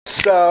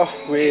So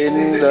we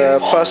in the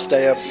first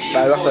day of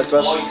Director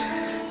was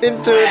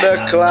Into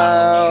the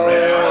Cloud.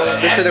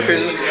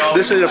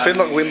 This is the film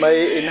that we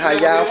made in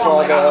Haya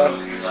for the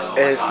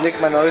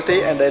ethnic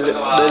minority, and they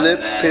live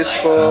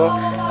peaceful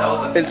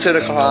into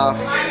the cloud.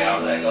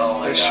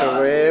 The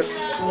sheriff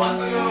and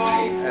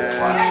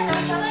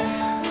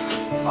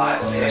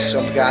there's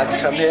some guy to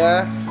come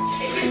here.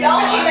 If you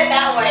don't keep it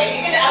that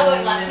way, I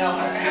wouldn't want to know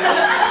her.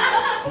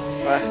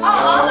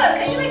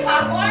 Olive, can you make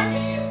popcorn?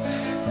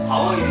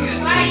 How long are you going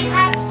to Why you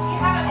have a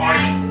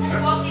friend?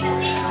 Walk in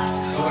the same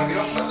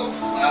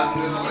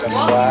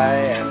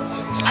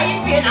I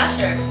used to be an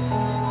usher.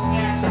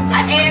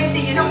 At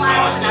AMC, you know why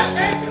I was an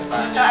usher?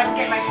 So I could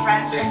get my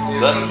friends to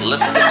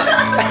let's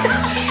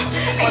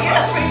and get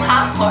a free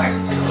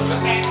popcorn.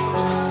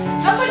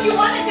 Look what you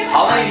want to do.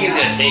 How long are you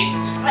going to take?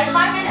 Like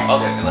 5 minutes.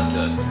 Okay, then let's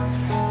do it.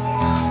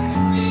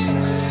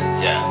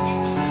 Yeah.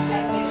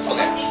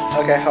 Okay.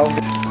 Okay, how?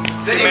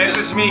 He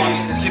messaged me,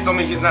 he told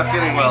me he's not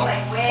feeling well.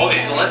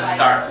 Okay, so let's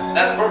start.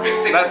 That's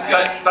perfect.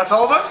 That's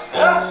all of us?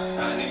 Yeah.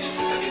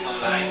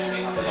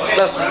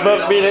 That's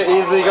not be the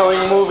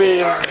easygoing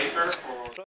movie.